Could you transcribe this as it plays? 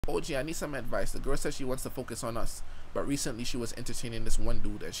OG, I need some advice. The girl says she wants to focus on us, but recently she was entertaining this one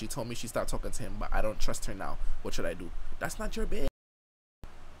dude, and she told me she stopped talking to him, but I don't trust her now. What should I do? That's not your bitch.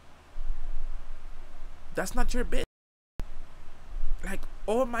 That's not your bitch. Like,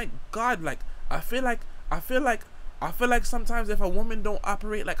 oh my God, like, I feel like sometimes if a woman don't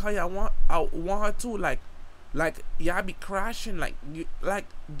operate like how I want her to, like y'all be crashing, like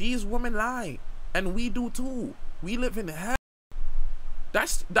these women lie, and we do too. We live in hell.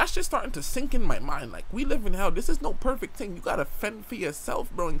 That's just starting to sink in my mind. Like, we live in hell. This is no perfect thing. You gotta fend for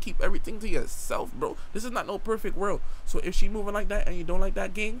yourself, bro, and keep everything to yourself, bro. This is not no perfect world. So if she moving like that and you don't like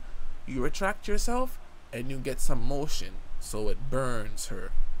that gang, you retract yourself and you get some motion so it burns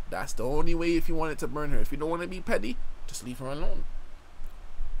her. That's the only way if you want it to burn her. If you don't want to be petty, just leave her alone.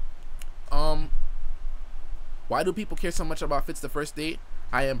 Why do people care so much about fits the first date?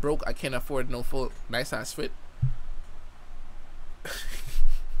 I am broke. I can't afford no full nice ass fit.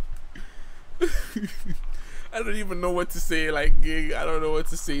 I don't even know what to say. Like, gig, I don't know what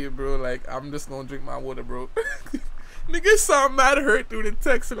to say, bro. Like, I'm just gonna drink my water, bro. Niggas sound mad hurt through the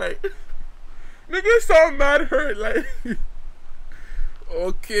text. Like, niggas sound mad hurt. Like,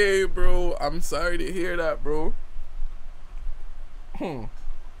 okay, bro. I'm sorry to hear that, bro. I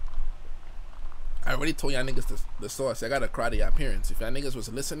already told y'all niggas the source. I gotta cry to y'all parents. If y'all niggas was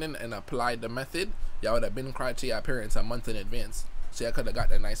listening and applied the method, y'all would have been cried to y'all parents a month in advance. So y'all could have got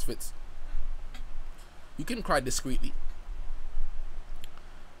the nice fits. You can cry discreetly.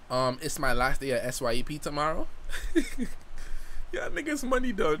 It's my last day at SYEP tomorrow. Y'all niggas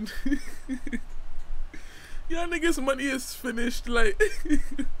money done. Y'all niggas money is finished. Like,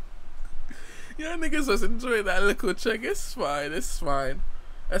 y'all niggas was enjoying that little check. It's fine. It's fine.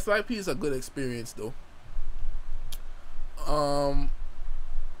 SYP is a good experience though.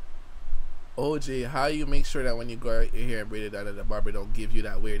 OJ, how you make sure that when you go out your hair braided out of the barber don't give you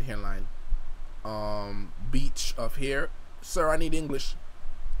that weird hairline? Beach of hair. Sir, I need English.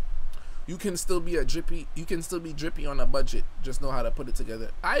 You can still be drippy on a budget. Just know how to put it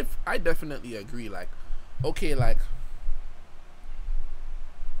together. I definitely agree. Like, okay, like,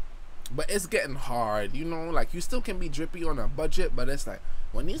 but it's getting hard, you know. Like, you still can be drippy on a budget, but it's like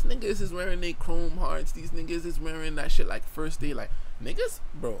when these niggas is wearing they chrome hearts, these niggas is wearing that shit like first day. Like, niggas,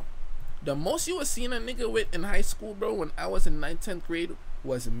 bro, the most you was seeing a nigga with in high school, bro, when I was in 9th, 10th grade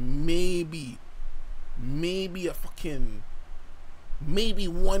was maybe a fucking, maybe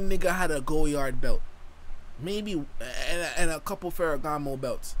one nigga had a Goyard belt, maybe, and a couple Ferragamo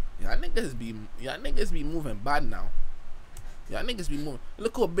belts. Y'all niggas be moving bad now. Y'all niggas be moving.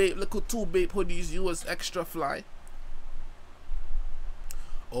 Look how babe, look how 2 babe hoodies you was extra fly.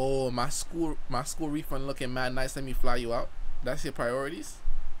 Oh, my school refund looking mad nice. Let me fly you out. That's your priorities.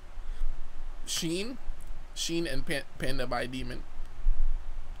 Sheen and Panda by Demon.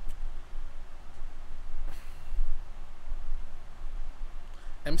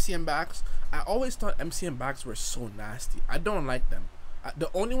 MCM bags. I always thought MCM bags were so nasty. I don't like them. The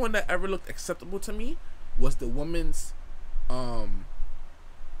only one that ever looked acceptable to me was the woman's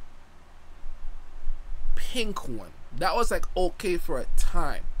pink one. That was like okay for a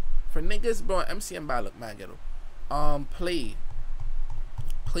time. For niggas, bro, MCM bag look mad ghetto. Play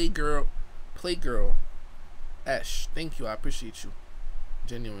girl. Ash, thank you. I appreciate you.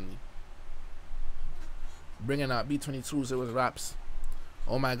 Genuinely. Bringing out B22s, it was raps.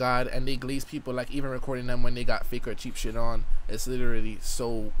 Oh my God, and they glaze people, like even recording them when they got fake or cheap shit on. It's literally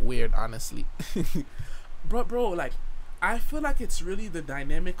so weird, honestly. bro, like, I feel like it's really the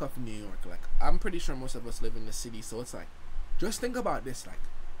dynamic of New York. Like, I'm pretty sure most of us live in the city, so it's like, just think about this. Like,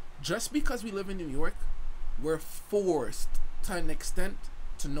 just because we live in New York, we're forced to an extent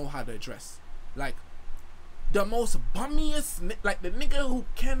to know how to dress. Like, the most bummiest, like the nigga who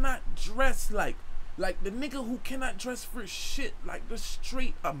cannot dress, like the nigga who cannot dress for shit, like the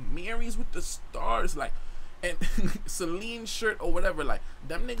straight Marys with the stars, like, and Celine shirt or whatever. Like,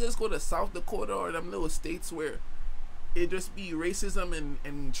 them niggas go to South Dakota or them little states where it just be racism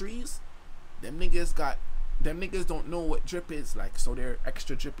and trees. Them niggas don't know what drip is, like, so they're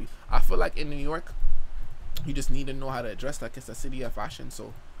extra drippy. I feel like in New York, you just need to know how to dress like it's a city of fashion,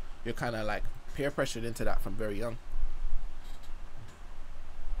 so you're kind of like peer pressured into that from very young.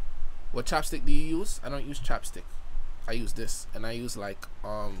 What chapstick do you use? I don't use chapstick. I use this, and I use like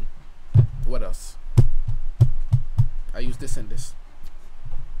what else? I use this and this.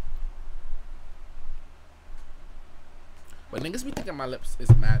 But niggas be thinking my lips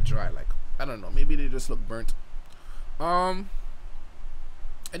is mad dry. Like, I don't know. Maybe they just look burnt.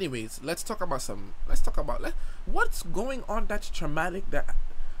 Anyways, let's talk about what's going on that's traumatic. That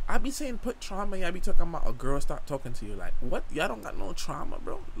I be saying put trauma, and I be talking about a girl start talking to you like, what? Y'all don't got no trauma,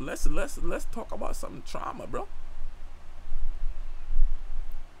 bro. Let's talk about some trauma, bro.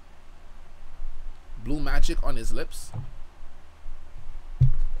 Blue magic on his lips.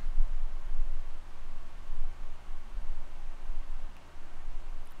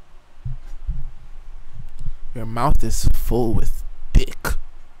 Your mouth is full with dick.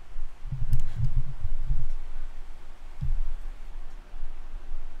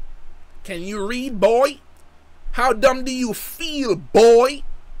 Can you read, boy? How dumb do you feel, boy?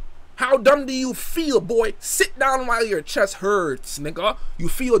 How dumb do you feel, boy? Sit down while your chest hurts, nigga. You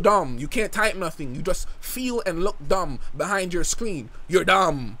feel dumb. You can't type nothing. You just feel and look dumb behind your screen. You're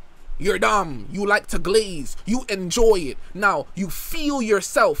dumb. You're dumb. You like to glaze. You enjoy it. Now, you feel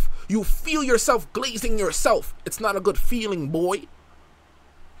yourself. You feel yourself glazing yourself. It's not a good feeling, boy.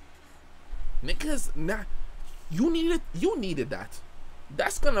 Niggas, nah. You needed that.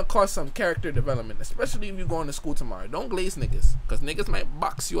 That's gonna cause some character development, especially if you're going to school tomorrow. Don't glaze niggas, because niggas might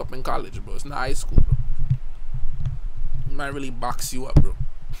box you up in college, bro. It's not high school, bro. It might really box you up, bro.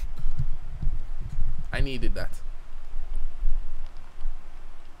 I needed that.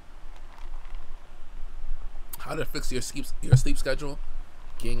 How to fix your sleep schedule?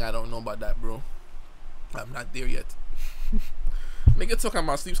 King, I don't know about that, bro. I'm not there yet. Nigga talking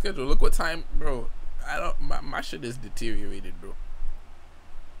about sleep schedule. Look what time, bro. My shit is deteriorated, bro.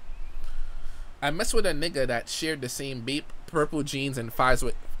 I messed with a nigga that shared the same purple jeans and fives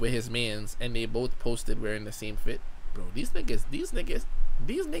with his mans, and they both posted wearing the same fit. Bro, these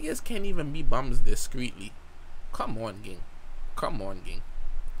niggas can't even be bums discreetly. Come on, gang. Come on, gang.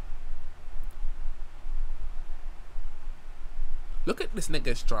 Look at this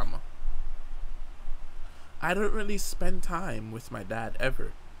nigga's drama. I don't really spend time with my dad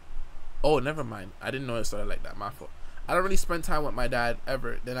ever. Oh, never mind. I didn't know it started like that. My fault. I don't really spend time with my dad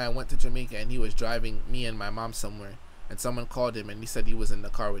ever. Then I went to Jamaica and he was driving me and my mom somewhere, and someone called him and he said he was in the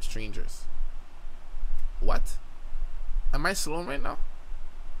car with strangers. What? Am I slow right now?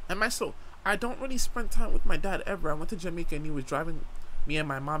 Am I slow? I don't really spend time with my dad ever. I went to Jamaica and he was driving me and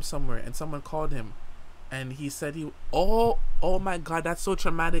my mom somewhere, and someone called him and he said oh my god, that's so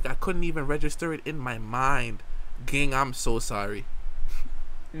traumatic. I couldn't even register it in my mind. Gang, I'm so sorry.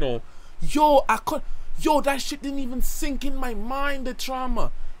 No. Yo, that shit didn't even sink in my mind, the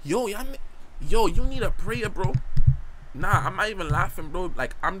trauma. Yo, you need a prayer, bro. Nah, I'm not even laughing, bro.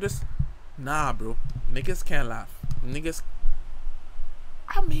 Like, I'm just, nah, bro. Niggas can't laugh. Niggas,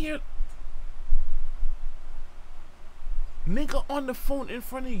 I'm here. Nigga on the phone in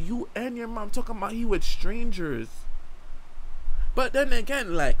front of you and your mom talking about he with strangers. But then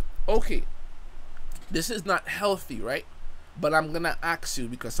again, like, okay, this is not healthy, right? But I'm gonna ask you,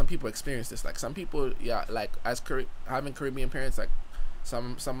 because some people experience this. Like, some people, yeah, like, as having Caribbean parents, like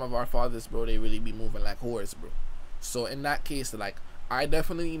some of our fathers, bro, they really be moving like whores, bro. So in that case, like, I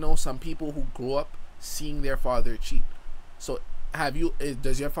definitely know some people who grew up seeing their father cheat. So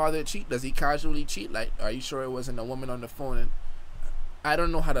does your father cheat? Does he casually cheat? Like, are you sure it wasn't a woman on the phone? And I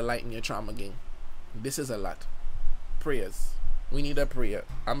don't know how to lighten your trauma, gang. This is a lot. Prayers. We need a prayer.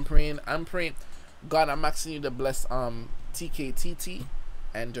 I'm praying. God, I'm asking you to bless TKTT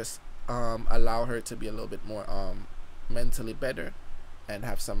and just allow her to be a little bit more mentally better and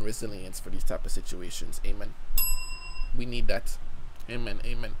have some resilience for these type of situations. Amen. We need that. Amen.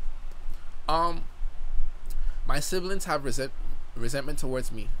 Amen. My siblings have resentment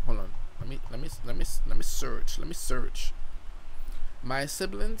towards me. Hold on. Let me search. My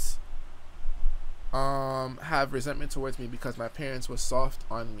siblings have resentment towards me because my parents were soft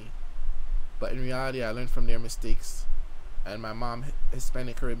on me. But in reality, I learned from their mistakes. And my mom,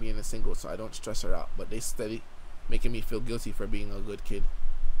 Hispanic, Caribbean, and single, so I don't stress her out. But they steady making me feel guilty for being a good kid.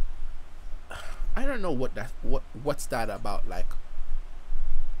 I don't know what's that about. Like,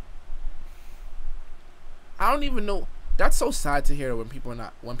 I don't even know. That's so sad to hear when people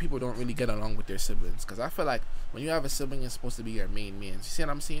don't really get along with their siblings. Because I feel like when you have a sibling, it's supposed to be your main man. You see what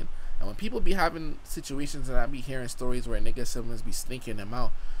I'm saying? And when people be having situations, and I be hearing stories where niggas siblings be sneaking them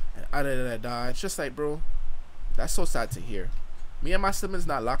out, and it's just like, bro, that's so sad to hear. Me and my siblings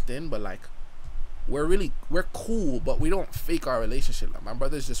not locked in, but like, we're cool, but we don't fake our relationship. Like, my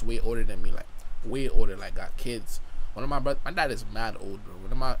brother's just way older than me, like way older, like got kids. My dad is mad old, bro.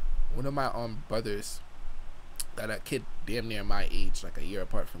 One of my brothers got a kid damn near my age, like a year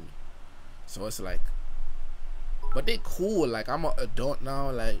apart from me. So it's like, but they cool. Like, I'm an adult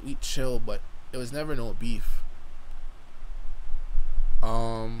now, like we chill, but it was never no beef.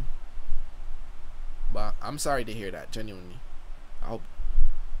 But I'm sorry to hear that, genuinely.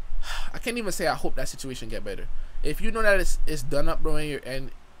 I can't even say I hope that situation get better. If you know that it's done up, bro,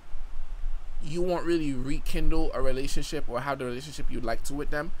 and you won't really rekindle a relationship or have the relationship you'd like to with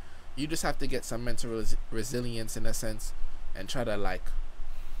them. You just have to get some mental resilience in a sense, and try to like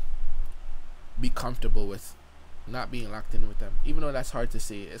be comfortable with not being locked in with them. Even though that's hard to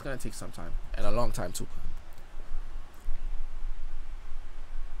say, it's gonna take some time, and a long time too.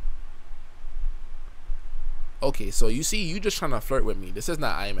 Okay, so you see, you just trying to flirt with me. This is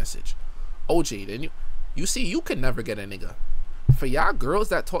not iMessage. OJ, then you see, you can never get a nigga. For y'all girls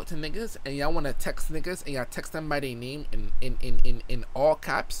that talk to niggas and y'all want to text niggas and y'all text them by their name in all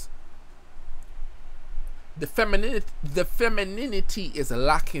caps, the femininity is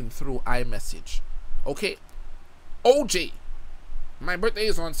lacking through iMessage. Okay, OJ, my birthday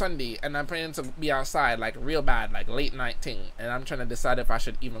is on Sunday and I'm planning to be outside like real bad, like late night thing, and I'm trying to decide if I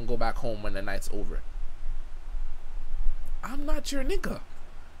should even go back home when the night's over. I'm not your nigga.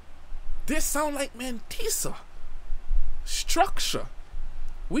 This sound like Mantisa. Structure.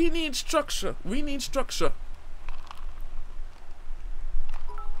 We need structure. We need structure.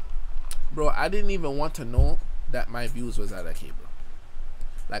 Bro, I didn't even want to know that my views was at a cable.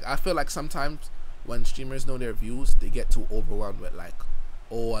 Like, I feel like sometimes when streamers know their views, they get too overwhelmed with like,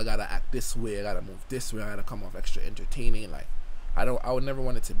 oh, I gotta act this way, I gotta move this way, I gotta come off extra entertaining. Like, I would never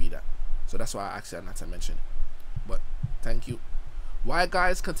want it to be that. So that's why I actually not to mention it. But thank you. Why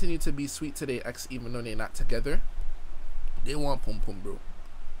guys continue to be sweet to their ex even though they're not together? They want pum pum, bro.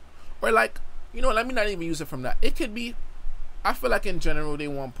 Or like, you know, let me not even use it from that. It could be, I feel like in general they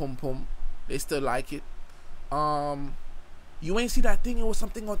want pum pum. They still like it. You ain't see that thing? It was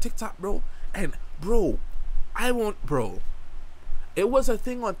something on TikTok, bro. And bro, it was a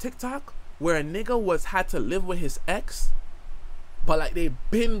thing on TikTok where a nigga had to live with his ex, but like they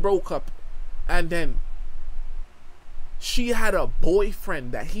been broke up, and then she had a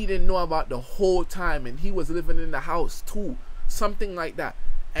boyfriend that he didn't know about the whole time, and he was living in the house too, something like that.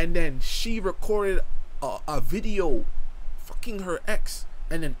 And then she recorded a video fucking her ex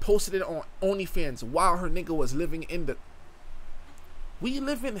and then posted it on OnlyFans while her nigga was living in the... We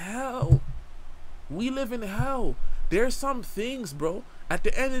live in hell. We live in hell. There's some things, bro. At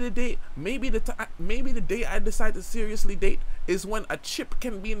the end of the day, maybe the day I decide to seriously date is when a chip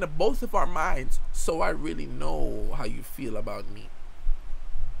can be in the both of our minds, so I really know how you feel about me.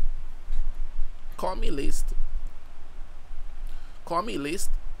 Call me laced. Call me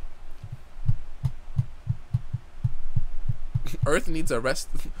laced. Earth needs a rest,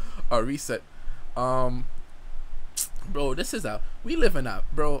 a reset. Bro, this is we live in a,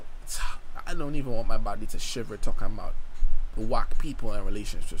 bro, I don't even want my body to shiver talking about whack people and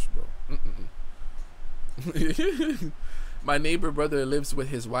relationships, bro. My neighbor brother lives with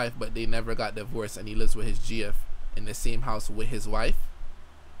his wife, but they never got divorced, and he lives with his GF in the same house with his wife.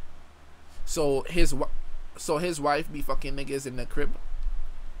 So his wife be fucking niggas in the crib.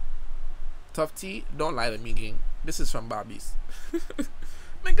 Tough T, don't lie to me, gang. This is from Bobby's.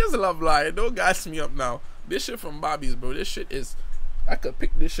 Niggas love lying. Don't gas me up now. This shit from Bobby's, bro. This shit is, I could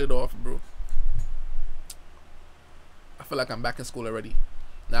pick this shit off, bro. I feel like I'm back in school already.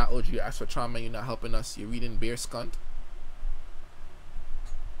 Now, OG, you asked for trauma, you're not helping us. You're reading Bear Skunt.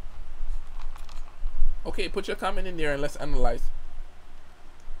 Okay, put your comment in there and let's analyze.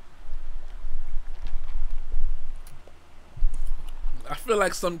 I feel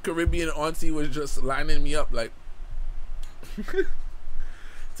like some Caribbean auntie was just lining me up, like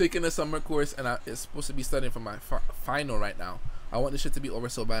taking a summer course, and it's supposed to be studying for my final right now. I want this shit to be over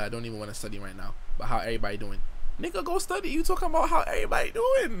so bad I don't even want to study right now. But how everybody doing? Nigga, go study. You talking about how everybody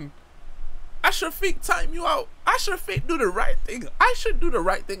doing? I should fake time you out. I should fake do the right thing. I should do the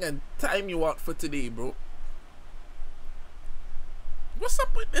right thing and time you out for today, bro. What's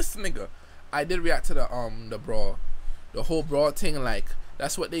up with this nigga? I did react to the brawl. The whole brawl thing, like,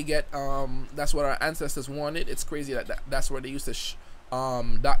 that's what they get. That's what our ancestors wanted. It's crazy that that's where they used to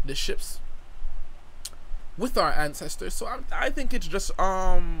dock the ships with our ancestors. So I think it's just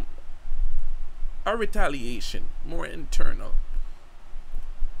a retaliation, more internal.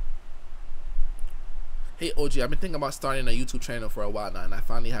 Hey OG, I've been thinking about starting a YouTube channel for a while now, and I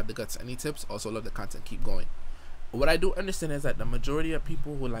finally have the guts. Any tips? Also love the content. Keep going. What I do understand is that the majority of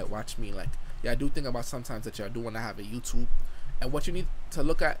people who like watch me, like, yeah, I do think about sometimes that you do want to have a YouTube, and what you need to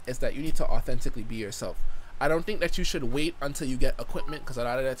look at is that you need to authentically be yourself. I don't think that you should wait until you get equipment, because a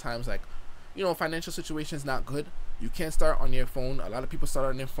lot of the times, like, you know, financial situation's not good. You can't start on your phone. A lot of people start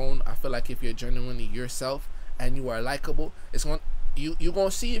on their phone. I feel like if you're genuinely yourself and you are likable, it's going you gonna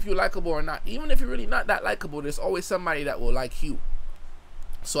see if you're likable or not. Even if you're really not that likable, there's always somebody that will like you.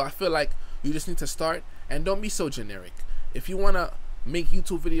 So I feel like you just need to start, and don't be so generic. If you want to make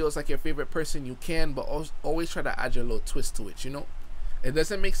YouTube videos like your favorite person, you can, but always try to add your little twist to it, you know? It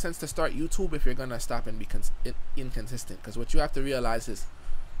doesn't make sense to start YouTube if you're gonna stop and be inconsistent. Because what you have to realize is,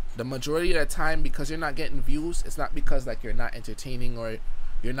 the majority of the time, because you're not getting views, it's not because like you're not entertaining or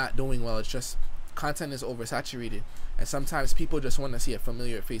you're not doing well. It's just content is oversaturated, and sometimes people just want to see a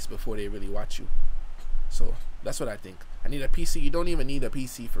familiar face before they really watch you. So that's what I think. I need a PC. You don't even need a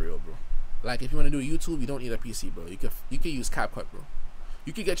PC for real, bro. Like if you want to do YouTube, you don't need a PC, bro. You can use CapCut, bro.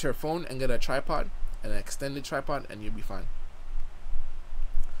 You could get your phone and get a tripod and an extended tripod, and you'll be fine.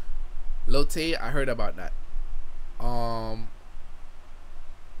 Lotte, I heard about that.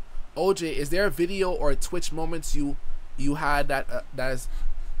 OJ, is there a video or Twitch moments you had that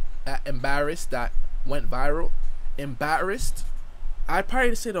embarrassed, that went viral? Embarrassed? I'd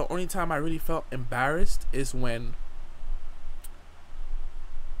probably say the only time I really felt embarrassed is when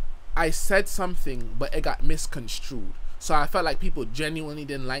I said something but it got misconstrued. So I felt like people genuinely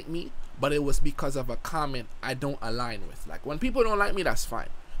didn't like me, but it was because of a comment I don't align with. Like when people don't like me, that's fine.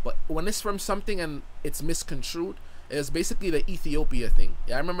 But when it's from something and it's misconstrued, it's basically the Ethiopia thing.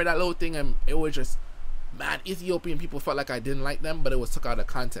 Yeah, I remember that little thing, and it was just mad Ethiopian people felt like I didn't like them, but it was took out of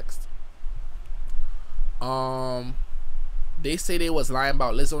context. They say they was lying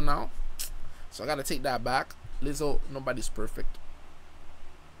about Lizzo now, so I gotta take that back. Lizzo, nobody's perfect.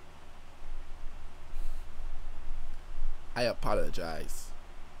 I apologize.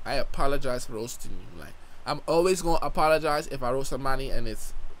 I apologize for roasting you. Like I'm always gonna apologize if I roast somebody, and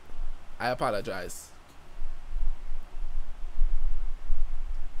I apologize.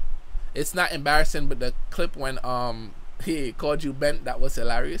 It's not embarrassing, but the clip when he called you bent, that was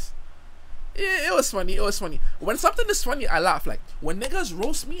hilarious. Yeah, it was funny. It was funny. When something is funny, I laugh. Like when niggas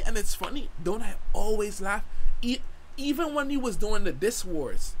roast me and it's funny, don't I always laugh? Even when he was doing the diss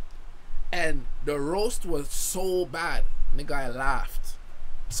wars and the roast was so bad, nigga, I laughed.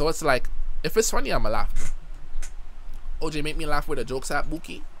 So it's like, if it's funny, I'ma laugh. OJ make me laugh with the jokes at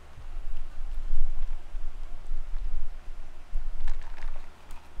Buki.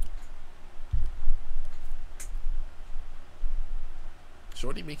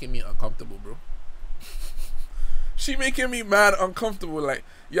 Shorty making me uncomfortable, bro. She making me mad uncomfortable. Like,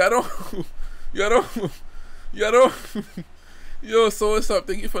 yo, so what's up?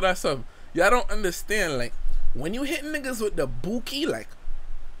 Thank you for that sub. Y'all don't understand. Like, when you hit niggas with the Buki, like,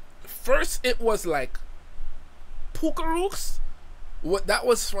 first it was like Pookarooks. What that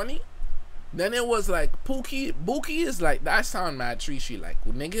was funny. Then it was like Pookie. Buki is like, that sound mad treachy. Like,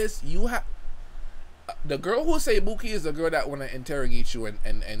 niggas, you have. The girl who say Buki is the girl that want to interrogate you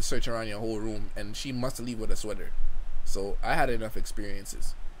and search around your whole room, and she must leave with a sweater. So I had enough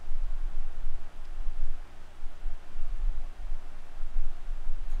experiences.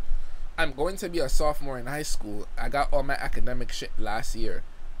 I'm going to be a sophomore in high school. I got all my academic shit last year.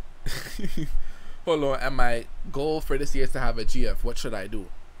 Hold on, and my goal for this year is to have a GF. What should I do?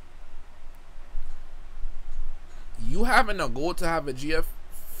 You having a goal to have a GF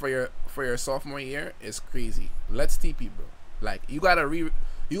for your sophomore year is crazy. Let's TP, bro. Like you gotta reread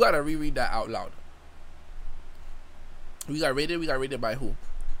that out loud. We got rated by who?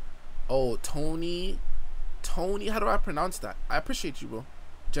 Oh, Tony. How do I pronounce that? I appreciate you, bro.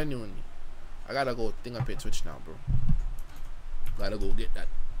 Genuinely. I gotta go thing up your Twitch now, bro. Gotta go get that.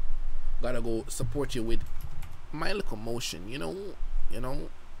 Gotta go support you with my locomotion, you know.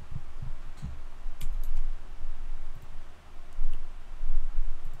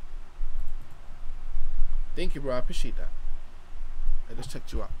 Thank you, bro. I appreciate that. I just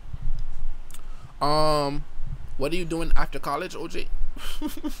checked you out. What are you doing after college, OJ?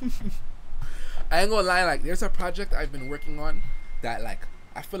 I ain't gonna lie, like there's a project I've been working on that like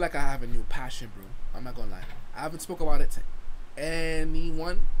I feel like I have a new passion, bro. I'm not gonna lie. I haven't spoke about it to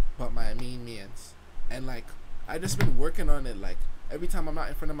anyone but my main mans. And like I just been working on it, like every time I'm not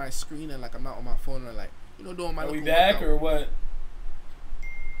in front of my screen and like I'm not on my phone or like, you know, doing my Are we back workout. Or what?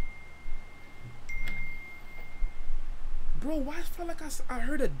 Bro, why I feel like I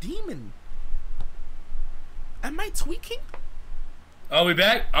heard a demon? Am I tweaking? Are we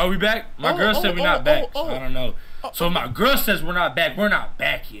back? Are we back? My girl said we're not back. So I don't know. So my girl says we're not back. We're not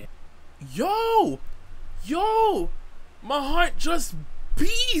back yet. Yo, my heart just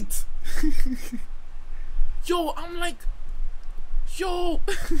beat. Yo, I'm like, yo.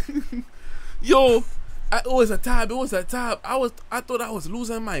 It was a tab. I thought I was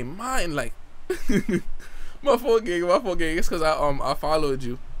losing my mind. Like, my phone gang. It's because I followed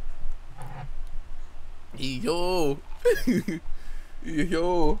you. Yo.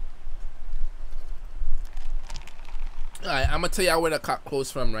 Alright, I'm gonna tell y'all where the cock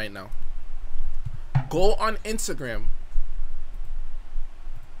close from right now. Go on Instagram.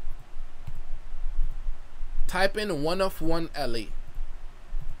 Type in 1 of 1 LA.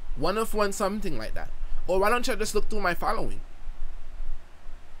 One of one something like that. Or why don't you just look through my following?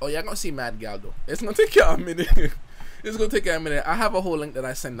 Oh, you're gonna see mad gal though. It's gonna take you a minute. It's gonna take you a minute. I have a whole link that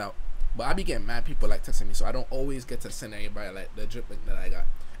I send out. But I be getting mad people like texting me, so I don't always get to send everybody like the drip link that I got.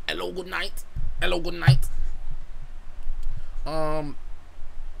 Hello, good night. Hello, good night.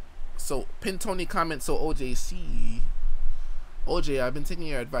 So Pin Tony comments, so OJC. Ojay, I've been taking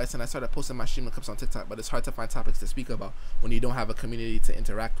your advice and I started posting my streaming clips on TikTok, but it's hard to find topics to speak about when you don't have a community to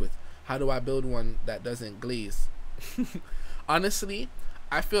interact with. How do I build one that doesn't glaze? Honestly,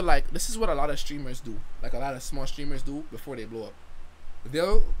 I feel like this is what a lot of streamers do. Like a lot of small streamers do before they blow up.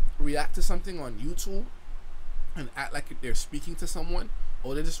 They'll react to something on YouTube and act like they're speaking to someone,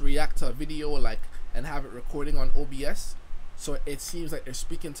 or they just react to a video like and have it recording on OBS, so it seems like they're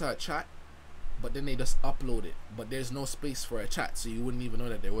speaking to a chat, but then they just upload it, but there's no space for a chat, so you wouldn't even know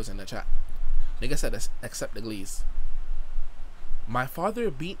that there wasn't a chat. Nigga said accept the glaze. My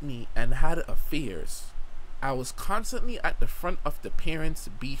father beat me and had affairs. I was constantly at the front of the parents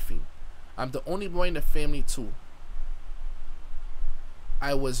beefing. I'm the only boy in the family too.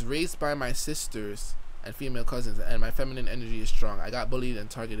 I was raised by my sisters and female cousins, and my feminine energy is strong. I got bullied and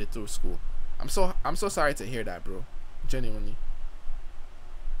targeted through school. I'm so sorry to hear that, bro. Genuinely.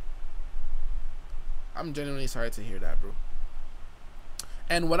 I'm genuinely sorry to hear that, bro.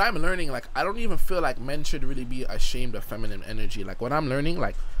 And what I'm learning, like, I don't even feel like men should really be ashamed of feminine energy. Like, what I'm learning,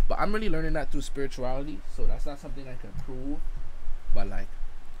 like, but I'm really learning that through spirituality, so that's not something I can prove. But, like,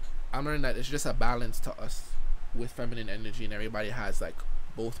 I'm learning that it's just a balance to us with feminine energy, and everybody has, like,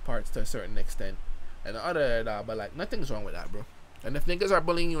 both parts to a certain extent. And the other, but, like, nothing's wrong with that, bro. And if niggas are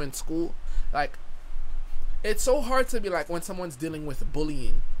bullying you in school, like, it's so hard to be like, when someone's dealing with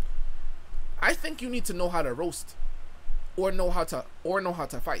bullying, I think you need to know how to roast, or know how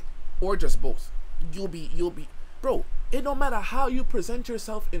to fight, or just both. You'll be, bro. It don't matter how you present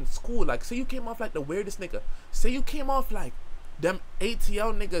yourself in school. Like, say you came off like the weirdest nigga. Say you came off like them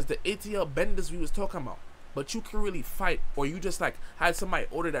ATL niggas, the ATL benders we was talking about. But you can really fight, or you just like had somebody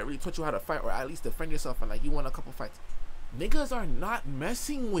older that really taught you how to fight, or at least defend yourself, and like you won a couple fights. Niggas are not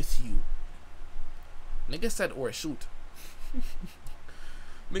messing with you. Nigga said or shoot.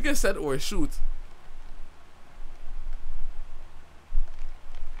 Nigga said or shoot.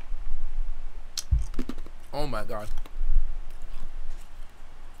 Oh my god.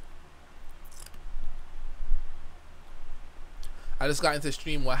 I just got into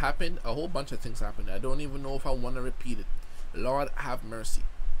stream. What happened? A whole bunch of things happened. I don't even know if I want to repeat it. Lord have mercy.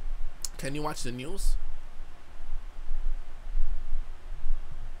 Can you watch the news?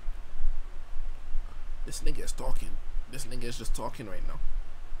 This nigga is talking. This nigga is just talking right now.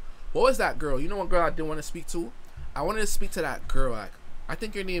 What was that girl? You know what girl I didn't want to speak to? I wanted to speak to that girl. Like, I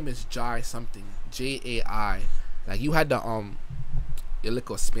think your name is Jai something. Jai. Like, you had the your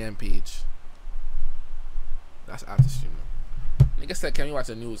little spam page. That's after stream though. Nigga said, can you watch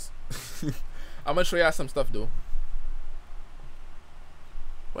the news? I'm gonna show y'all some stuff though.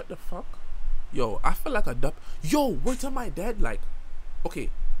 What the fuck? Yo, I feel like a dup. Yo, word to my dad. Like,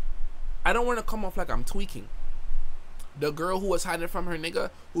 okay, I don't want to come off like I'm tweaking. The girl who was hiding from her nigga,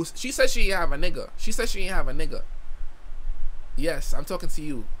 she said she ain't have a nigga. She said she ain't have a nigga. Yes, I'm talking to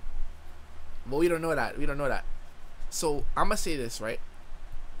you. But we don't know that. We don't know that. So I'm gonna say this, right?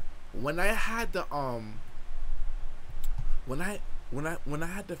 When I had the when I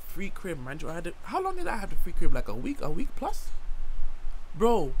had the free crib, mind you, I had the, how long did I have the free crib? Like a week plus?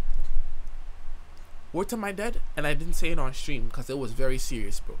 Bro, word to my dad, and I didn't say it on stream because it was very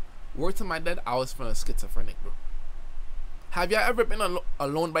serious, bro. Word to my dad, I was feeling schizophrenic, bro. Have y'all ever been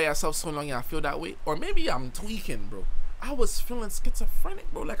alone by yourself so long y'all feel that way? Or maybe I'm tweaking, bro. I was feeling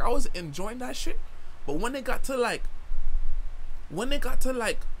schizophrenic, bro. Like, I was enjoying that shit. But when it got to like,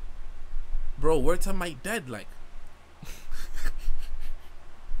 bro, word to my dad, like,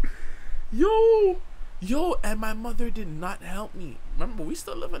 yo, and my mother did not help me. Remember, we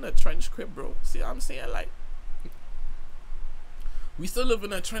still live in a trench crib, bro. See what I'm saying? Like, we still live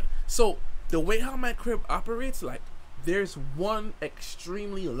in a trench. So the way how my crib operates, like, there's one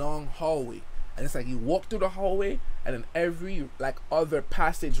extremely long hallway, and it's like you walk through the hallway, and then every like other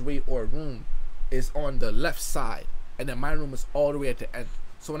passageway or room is on the left side, and then my room is all the way at the end.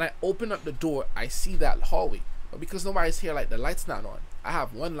 So when I open up the door, I see that hallway, but because nobody's here, like, the light's not on. I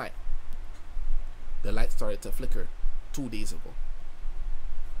have one light. The light started to flicker 2 days ago.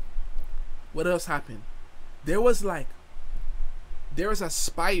 What else happened? There was a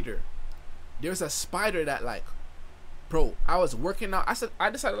spider. There's a spider that, like, bro, I was working out. I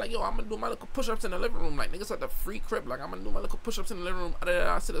decided, like, yo, I'm gonna do my little push-ups in the living room. Like, niggas at the free crib. Like, I'm gonna do my little push-ups in the living room.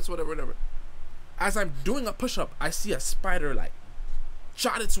 I said that's whatever. As I'm doing a push-up, I see a spider, like,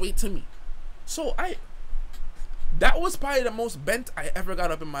 shot its way to me. So that was probably the most bent I ever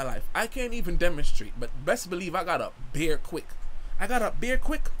got up in my life. I can't even demonstrate, but best believe I got up bare quick.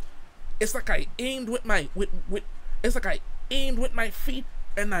 It's like I aimed with my it's like I aimed with my feet,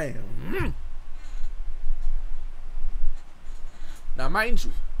 and Now mind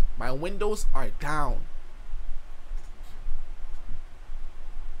you, my windows are down.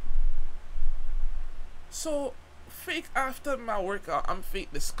 So fake after my workout, I'm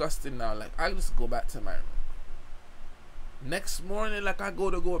fake disgusted now. Like I just go back to my room. Next morning, like I go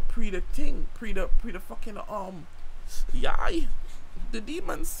pre the fucking yai, the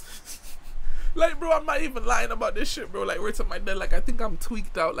demons. Like bro, I'm not even lying about this shit, bro. Like word to my dad, like I think I'm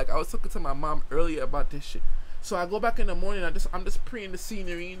tweaked out. Like I was talking to my mom earlier about this shit. So I go back in the morning, I'm just preying the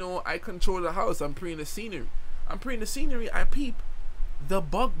scenery, you know, I control the house, I'm preying the scenery. I peep. The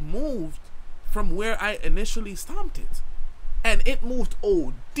bug moved from where I initially stomped it. And it moved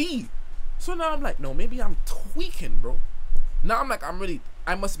OD. So now I'm like, no, maybe I'm tweaking, bro. Now I'm like,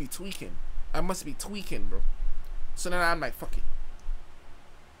 I must be tweaking, bro. So then I'm like, fuck it.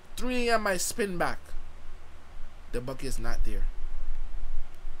 3 a.m. I spin back. The bug is not there.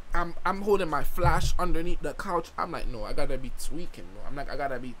 I'm holding my flash underneath the couch. I'm like, no, I gotta be tweaking,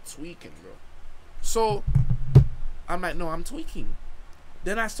 bro. So I'm like, no, I'm tweaking.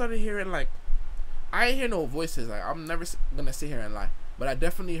 Then I started hearing like, I ain't hear no voices. Like I'm never gonna sit here and lie, but I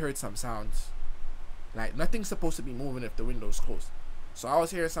definitely heard some sounds. Like nothing's supposed to be moving if the window's closed. So I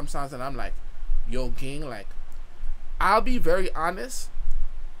was hearing some sounds, and I'm like, yo, gang, like, I'll be very honest.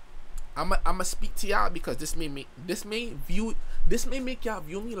 I'ma speak to y'all because this may make y'all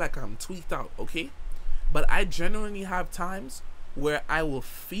view me like I'm tweaked out, okay? But I genuinely have times where I will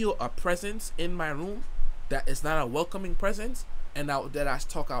feel a presence in my room that is not a welcoming presence, and that I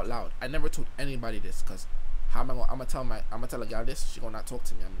talk out loud. I never told anybody this because how am I gonna tell a girl this? She gonna not talk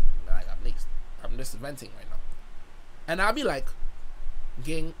to me. I'm just venting right now, and I'll be like,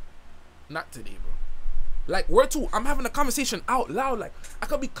 gang, not today, bro. Like I'm having a conversation out loud. Like I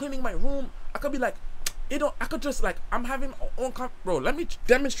could be cleaning my room. I could be like, I could just like, I'm having my own bro. Let me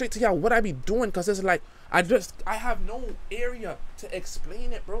demonstrate to y'all what I be doing, because it's like I have no area to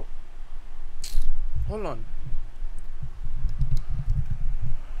explain it, bro. Hold on.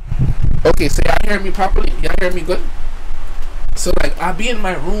 Okay, so y'all hear me properly? Y'all hear me good? So like I be in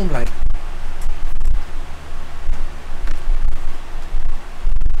my room like.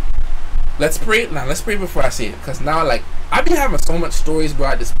 Let's pray before I say it, because now like I be having so much stories, bro.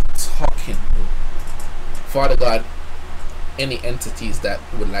 I just talking, bro. Father God, any entities that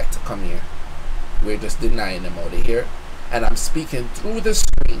would like to come here, we're just denying them out of here, and I'm speaking through the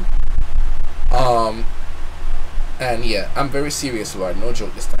screen. And yeah, I'm very serious, Lord. No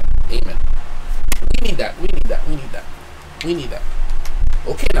joke this time. Amen. We need that.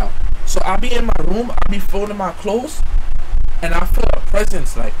 Okay, now. So I'll be in my room. I'll be folding my clothes, and I feel a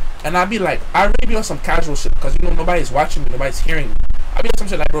presence, like, and I'll be like, I really be on some casual shit, because you know nobody's watching me, nobody's hearing me. I'll be on some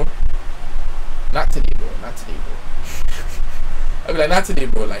shit like, bro, not today, bro. I'll be like, not today,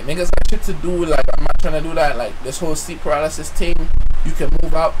 bro. Like, niggas got shit to do. Like, I'm not trying to do that. Like, this whole sleep paralysis thing, you can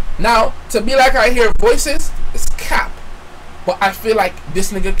move out. Now, to be like I hear voices, it's cap. But I feel like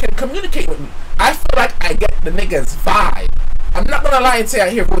this nigga can communicate with me. I feel like I get the nigga's vibe. I'm not gonna lie and say I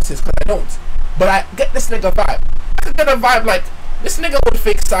hear voices, because I don't. But I get this nigga vibe. I could get a vibe like, this nigga would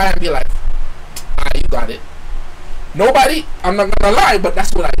fake sigh and be like, you got it. Nobody, I'm not gonna lie, but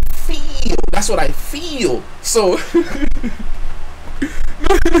that's what I feel. So,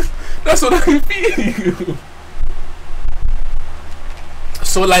 that's what I feel.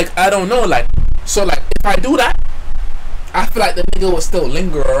 So, like, I don't know, like, so, like, if I do that, I feel like the nigga will still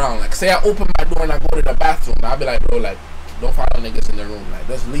linger around. Like, say I open my door and I go to the bathroom, I'll be like, bro, like, don't follow niggas in the room. Like,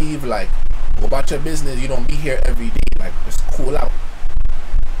 just leave, like, go about your business. You don't be here every day. Like, just cool out.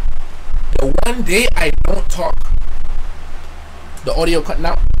 The one day I don't talk, the audio cutting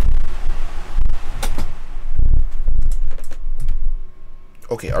out.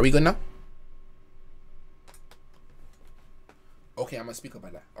 Okay, are we good now? Okay, I'm gonna speak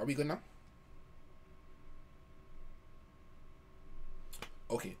about that. Are we good now?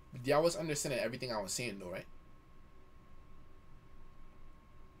 Okay, y'all was understanding everything I was saying though, right?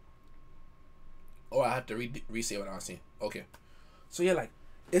 Oh, I have to re-say what I was saying. Okay. So yeah, like,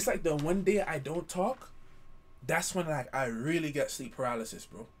 it's like the one day I don't talk, that's when like I really get sleep paralysis,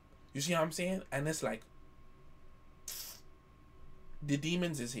 bro. You see what I'm saying? And it's like, the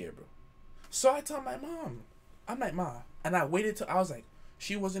demons is here, bro. So I tell my mom, I'm like, Ma, and I waited till I was like,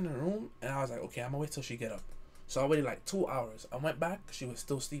 she was in the room, and I was like, okay, I'm gonna wait till she get up. So I waited like 2 hours. I went back, she was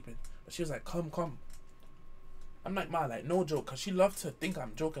still sleeping, but she was like, come. I'm like, ma, like, no joke. Because she loves to think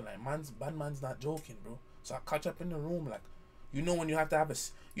I'm joking. Like, bad man's not joking, bro. So I catch up in the room, like, you know when you have to have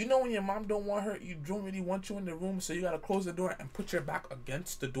you know when your mom don't want her, you don't really want you in the room, so you got to close the door and put your back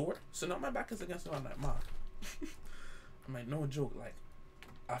against the door. So now my back is against the door. I'm like, ma. I'm like, no joke. Like,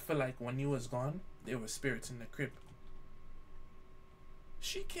 I feel like when you was gone, there were spirits in the crib.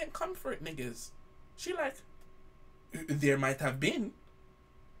 She can't comfort niggas. She like, there might have been.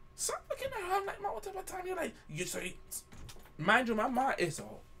 So I'm looking at her, I'm like, ma, what type of time you like? You say, mind you, my mom is a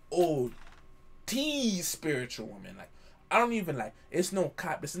old teen spiritual woman. Like, I don't even like, it's no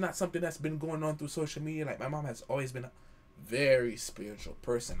cap. This is not something that's been going on through social media. Like, my mom has always been a very spiritual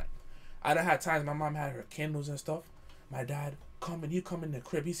person. Like, I done had times my mom had her candles and stuff. My dad he come in the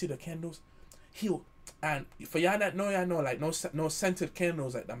crib, he see the candles. And for y'all that know, y'all know, like, no scented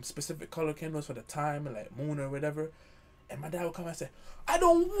candles, like them specific color candles for the time and like moon or whatever. And my dad would come and say, I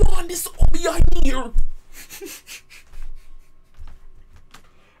don't want this over here.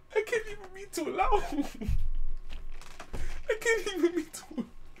 I can't even be too loud. I can't even be too.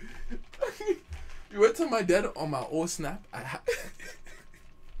 You went to my dad on my old snap.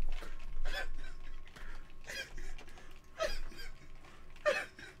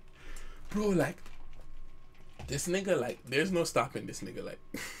 Bro, like, this nigga, like, there's no stopping this nigga, like,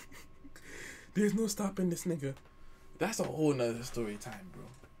 there's no stopping this nigga. That's a whole nother story time, bro.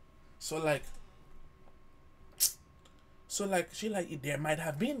 So like, she like, there might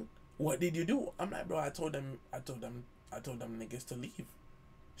have been. What did you do? I'm like, bro, I told them niggas to leave.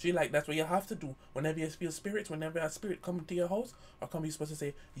 She like, that's what you have to do. Whenever you feel spirits, whenever a spirit come to your house, or come, you're supposed to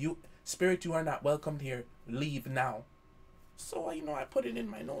say, you are not welcomed here. Leave now. So, you know, I put it in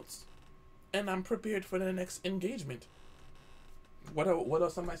my notes. And I'm prepared for the next engagement. What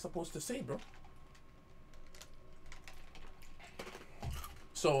else am I supposed to say, bro?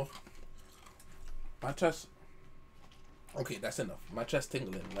 So, my chest. Okay, that's enough. My chest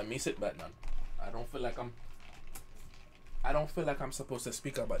tingling. Let me sit back down. I don't feel like I'm supposed to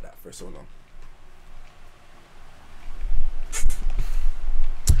speak about that for so long.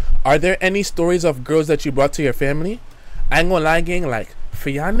 Are there any stories of girls that you brought to your family? I ain't gonna lie, gang. Like, for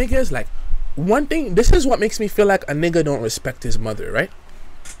y'all niggas, like, one thing. This is what makes me feel like a nigga don't respect his mother, right?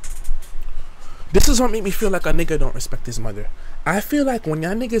 This is what make me feel like a nigga don't respect his mother. I feel like when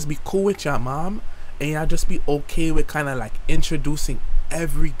y'all niggas be cool with your mom and y'all just be okay with kind of like introducing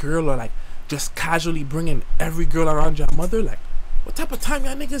every girl or like just casually bringing every girl around your mother, like, what type of time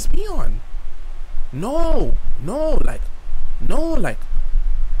y'all niggas be on? No, like,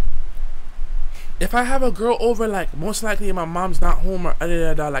 if I have a girl over, like, most likely my mom's not home or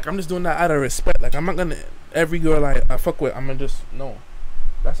like, I'm just doing that out of respect. Like, I'm not gonna, every girl I fuck with, I'm gonna just, no.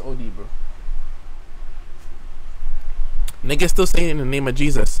 That's OD, bro. Niggas still saying it in the name of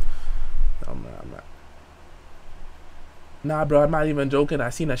Jesus. I'm not. Nah, bro, I'm not even joking.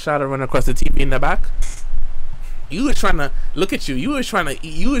 I seen a shadow run across the TV in the back. You was trying to, look at you. You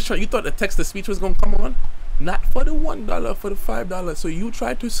thought the text-to-speech was gonna come on? Not for the $1, for the $5. So you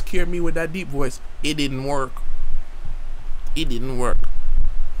tried to scare me with that deep voice. It didn't work.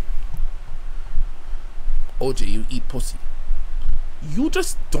 OJ, you eat pussy. You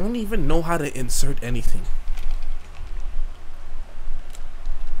just don't even know how to insert anything.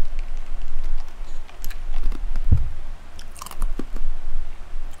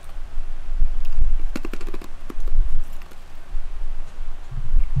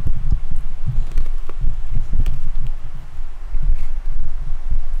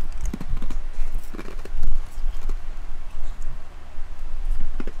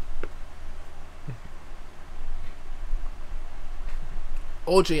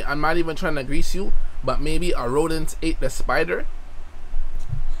 OJ, I'm not even trying to grease you, but maybe a rodent ate the spider.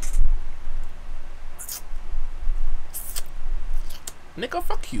 Nigga,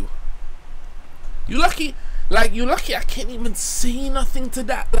 fuck you. You lucky I can't even say nothing to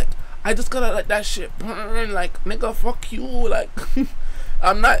that. Like, I just gotta let that shit burn. Like, nigga, fuck you. Like,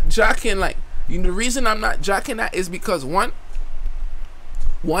 I'm not jacking. Like, the reason I'm not jacking that is because one,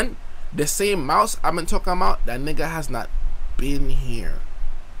 the same mouse I've been talking about, that nigga has not been here.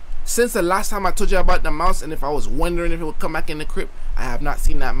 Since the last time I told you about the mouse, and if I was wondering if it would come back in the crib, I have not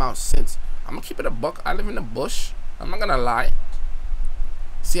seen that mouse since. I'm gonna keep it a buck. I live in the bush. I'm not gonna lie.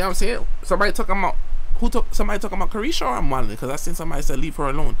 See what I'm saying? Somebody talking about Carisha, or I'm wilding? Because I seen somebody said leave her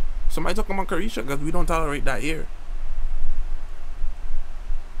alone. Somebody talking about Carisha, because we don't tolerate that here.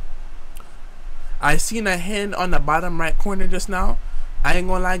 I seen a hand on the bottom right corner just now. I ain't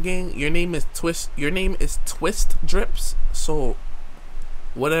gonna lie, gang. Your name is Twist Drips. So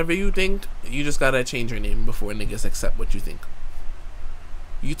whatever you think, you just gotta change your name before niggas accept what you think.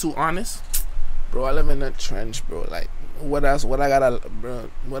 You too honest? Bro, I live in a trench, bro. Like, what else? What I gotta, bro?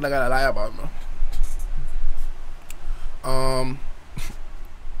 What I gotta lie about, bro?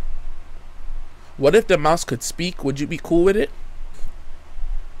 What if the mouse could speak? Would you be cool with it?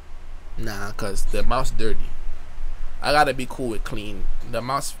 Nah, cause the mouse dirty. I gotta be cool with clean. The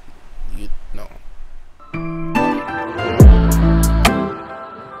mouse, no.